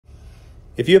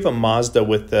If you have a Mazda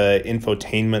with the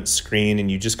infotainment screen and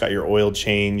you just got your oil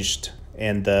changed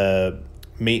and the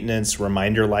maintenance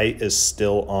reminder light is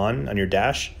still on your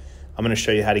dash, I'm going to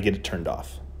show you how to get it turned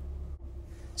off.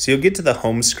 So you'll get to the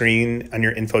home screen on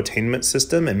your infotainment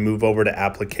system and move over to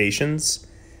applications,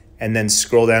 and then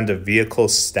scroll down to vehicle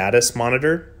status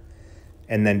monitor,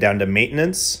 and then down to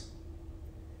maintenance,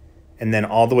 and then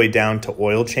all the way down to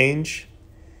oil change.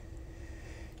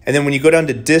 And then when you go down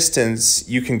to distance,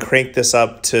 you can crank this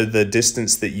up to the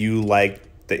distance that you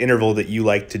like, the interval that you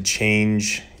like to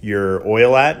change your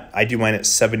oil at. I do mine at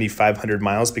 7,500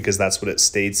 miles because that's what it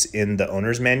states in the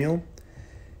owner's manual.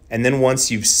 And then once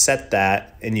you've set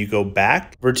that and you go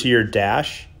back over to your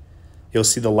dash, you'll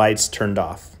see the lights turned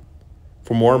off.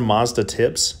 For more Mazda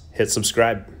tips, hit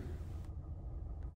subscribe.